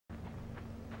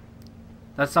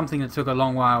That's something that took a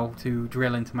long while to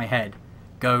drill into my head.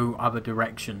 Go other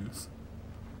directions.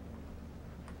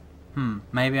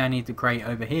 Maybe I need the crate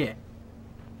over here.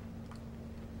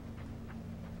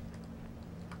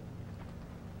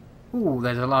 Ooh,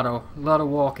 there's a lot of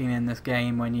walking in this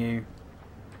game when you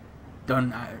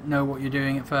don't know what you're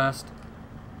doing at first.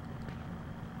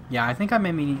 Yeah, I think I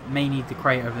may need the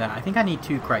crate over there. I think I need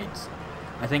 2 crates.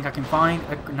 I think I can find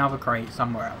another crate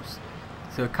somewhere else.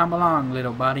 So come along,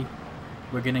 little buddy.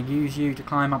 We're going to use you to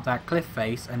climb up that cliff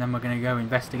face, and then we're going to go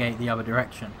investigate the other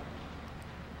direction.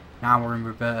 Now we're in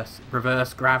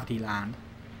reverse gravity land.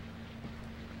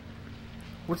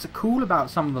 What's cool about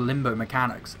some of the Limbo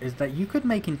mechanics is that you could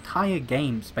make entire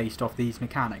games based off these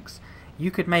mechanics.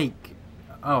 You could make...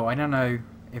 Oh, I don't know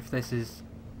if this is...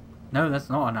 No, that's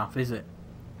not enough, is it?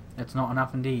 That's not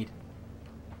enough indeed.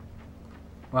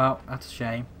 Well, that's a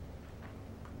shame.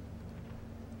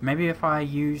 Maybe if I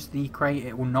use the crate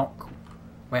it will knock...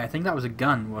 Wait, I think that was a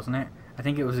gun, wasn't it? I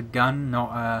think it was a gun,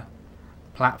 not a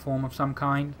platform of some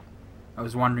kind. I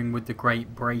was wondering, would the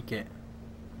crate break it?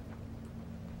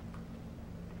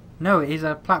 No, it is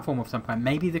a platform of some kind.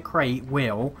 Maybe the crate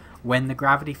will, when the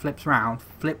gravity flips round,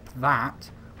 flip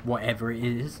that, whatever it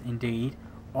is, indeed,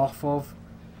 off of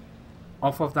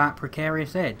that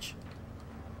precarious edge.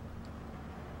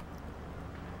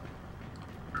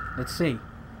 Let's see.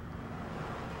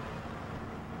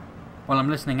 Well, I'm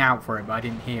listening out for it, but I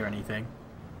didn't hear anything.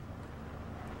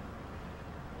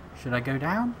 Should I go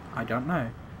down? I don't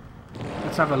know.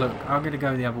 Let's have a look. I'm going to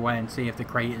go the other way and see if the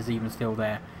crate is even still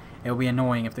there. It'll be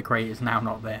annoying if the crate is now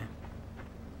not there.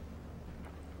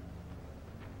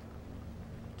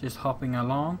 Just hopping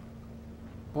along.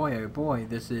 Boy, oh boy,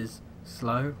 this is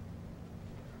slow.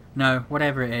 No,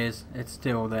 whatever it is, it's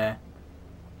still there.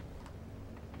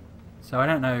 So I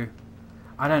don't know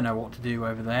what to do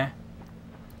over there.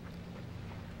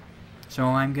 So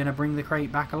I'm going to bring the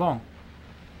crate back along.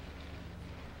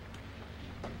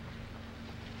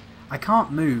 I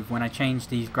can't move when I change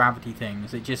these gravity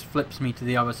things. It just flips me to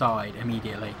the other side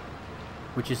immediately.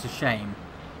 Which is a shame.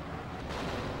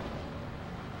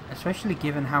 Especially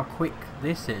given how quick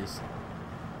this is.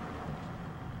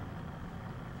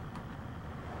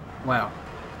 Well,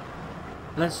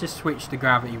 let's just switch to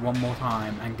gravity one more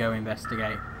time and go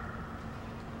investigate.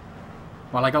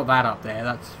 Well, I got that up there,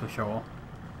 that's for sure.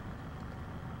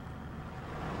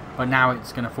 But now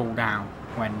it's going to fall down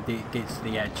when it gets to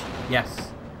the edge.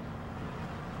 Yes.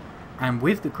 And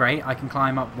with the crate, I can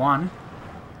climb up one.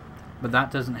 But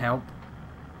that doesn't help.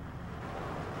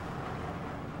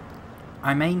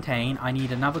 I maintain I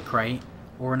need another crate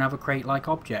or another crate-like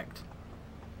object.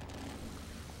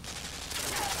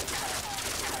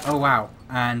 Oh wow.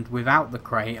 And without the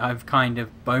crate, I've kind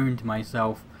of boned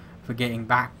myself for getting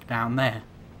back down there.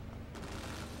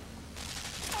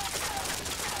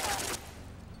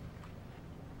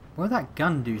 Will that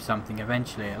gun do something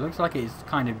eventually? It looks like it's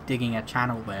kind of digging a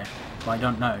channel there, but I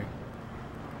don't know.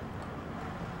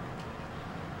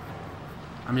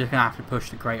 I'm just going to have to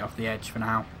push the crate off the edge for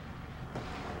now.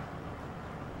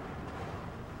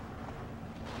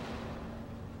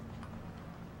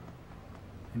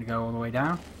 Going to go all the way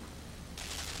down.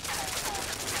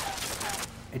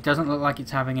 It doesn't look like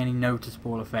it's having any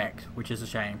noticeable effect, which is a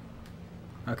shame.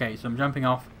 Okay, so I'm jumping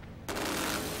off.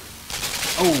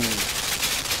 Oh!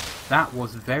 That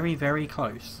was very, very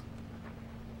close.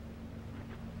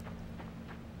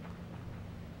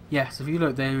 Yes, if you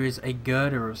look, there is a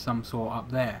girder of some sort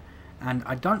up there. And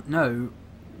I don't know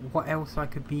what else I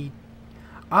could be...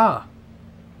 Ah!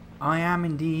 I am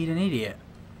indeed an idiot.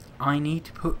 I need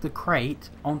to put the crate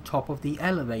on top of the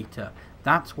elevator.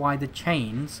 That's why the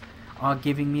chains are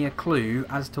giving me a clue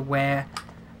as to where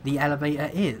the elevator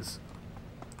is.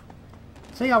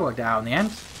 See, I worked it out in the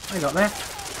end. I got there.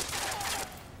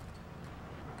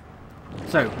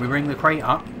 So, we bring the crate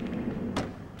up.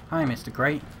 Hi, Mr.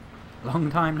 Crate.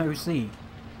 Long time no see.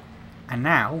 And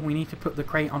now, we need to put the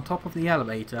crate on top of the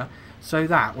elevator so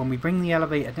that when we bring the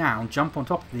elevator down, jump on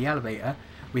top of the elevator,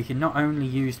 we can not only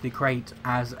use the crate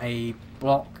as a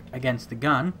block against the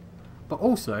gun, but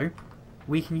also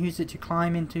we can use it to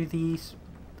climb into this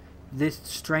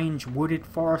strange wooded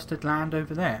forested land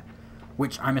over there,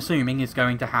 which I'm assuming is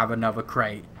going to have another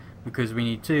crate, because we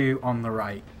need 2 on the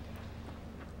right.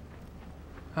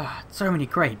 Ah, so many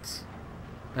crates.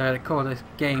 They call this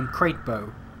game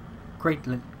Cratebo. Crate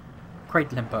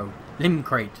Limbo. Lim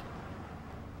Crate.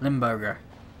 Limburger.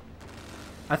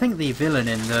 I think the villain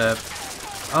in the...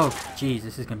 Oh, jeez,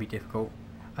 this is going to be difficult.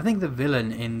 I think the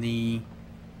villain in the...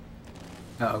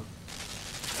 Uh-oh.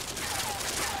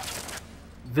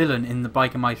 Villain in the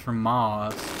Biker Mice from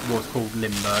Mars was called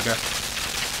Limburger.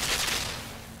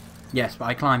 Yes, but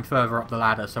I climbed further up the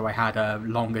ladder, so I had a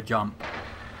longer jump.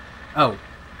 Oh.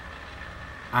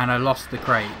 And I lost the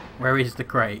crate. Where is the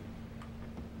crate?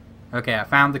 Okay, I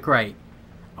found the crate.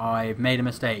 I've made a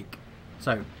mistake.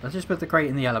 So, let's just put the crate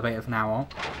in the elevator from now on.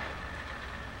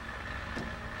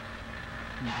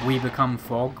 We become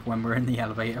fog when we're in the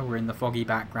elevator. We're in the foggy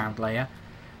background layer.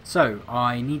 So,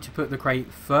 I need to put the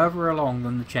crate further along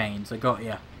than the chains. I got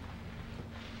ya.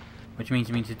 Which means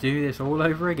we need to do this all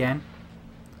over again.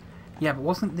 Yeah, but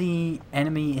wasn't the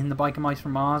enemy in the Biker Mice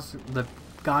from Mars the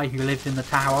guy who lived in the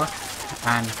tower?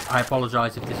 And I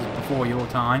apologise if this is before your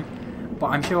time, but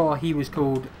I'm sure he was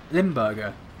called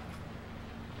Limburger.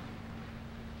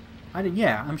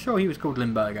 Yeah, I'm sure he was called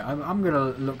Limburger. I'm going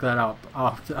to look that up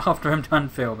after I'm done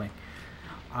filming.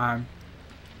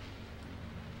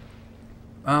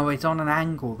 Oh, it's on an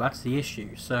angle, that's the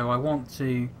issue. So I want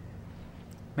to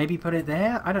maybe put it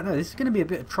there? I don't know, this is going to be a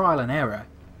bit of trial and error.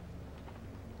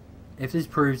 If this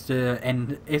proves to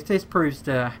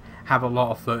have a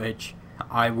lot of footage,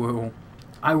 I will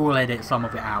edit some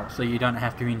of it out, so you don't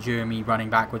have to endure me running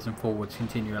backwards and forwards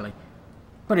continually.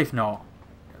 But if not,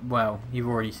 well, you've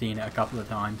already seen it a couple of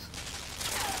times.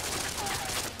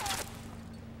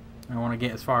 I want to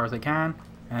get as far as I can,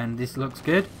 and this looks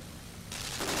good.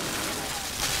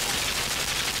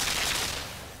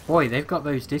 Boy, they've got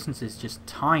those distances just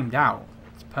timed out.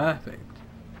 It's perfect.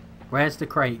 Where's the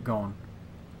crate gone?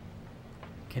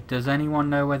 Does anyone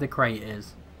know where the crate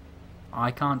is?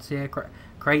 I can't see a crate.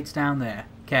 Crate's down there.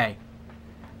 Okay.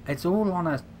 It's all on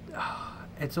a...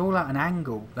 It's all at an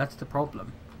angle. That's the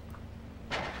problem.